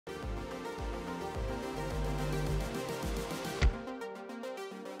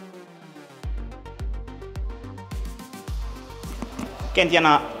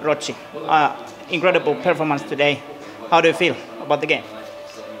Gentjana Rochi, incredible performance today. How do you feel about the game?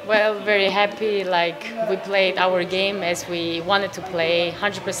 Well, very happy. Like we played our game as we wanted to play,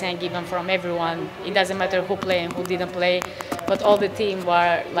 100% given from everyone. It doesn't matter who played and who didn't play, but all the team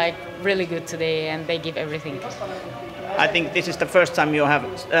were like really good today, and they give everything. I think this is the first time you have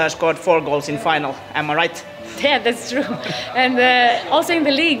scored 4 goals in final. Am I right? Yeah, that's true. And also in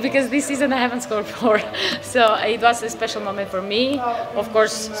the league, because this season I haven't scored 4. So it was a special moment for me. Of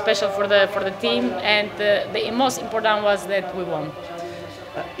course, special for the team. And the most important was that we won.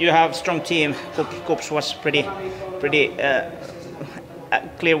 You have a strong team. KuPS was pretty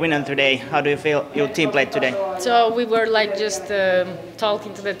clear winner today. How do you feel your team played today? So we were like just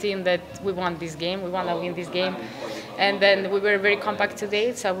talking to the team that we want this game. We want to win this game. And then we were very compact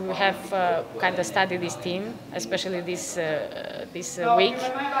today, so we have kind of studied this team, especially this week.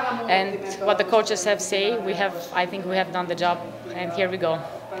 And what the coaches have said, I think we have done the job, and here we go.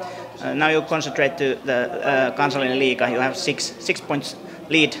 Now you concentrate to the Kansallinen Liiga. You have six points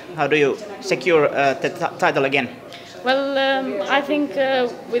lead. How do you secure the title again? Well, I think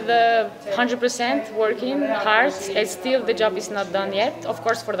with 100% working hard, still the job is not done yet. Of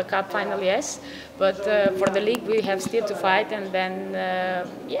course, for the cup final, yes, but for the league we have still to fight, and then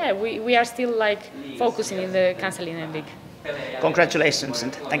we are still like focusing in the Kansallinen League. Congratulations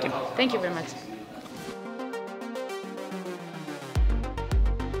and thank you. Thank you very much.